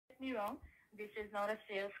me wrong. This is not a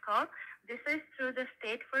sales call. This is through the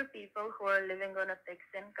state for people who are living on a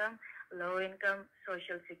fixed income, low income,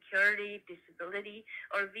 social security, disability,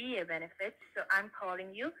 or VA benefits. So I'm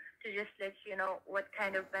calling you to just let you know what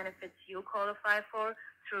kind of benefits you qualify for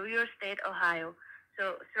through your state, Ohio.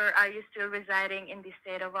 So, sir, are you still residing in the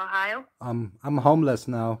state of Ohio? I'm homeless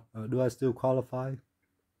now. Do I still qualify?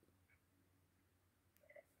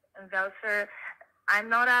 Well, sir, I'm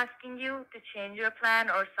not asking you to change your plan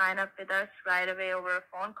or sign up with us right away over a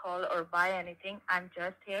phone call or buy anything. I'm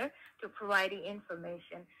just here to provide you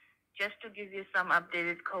information, just to give you some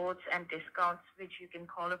updated codes and discounts which you can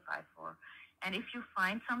qualify for. And if you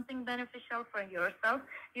find something beneficial for yourself,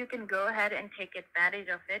 you can go ahead and take advantage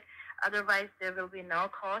of it. Otherwise, there will be no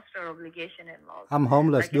cost or obligation involved. I'm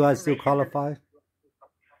homeless. Do I still qualify?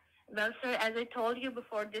 Well, sir, as I told you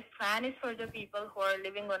before, this plan is for the people who are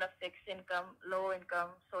living on a fixed income, low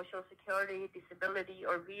income, social security, disability,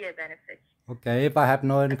 or VA benefits. Okay, if I have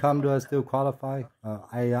no income, do I still qualify?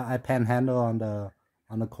 I panhandle on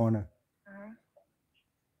the corner.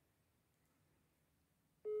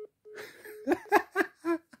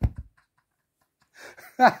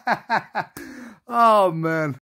 Oh man.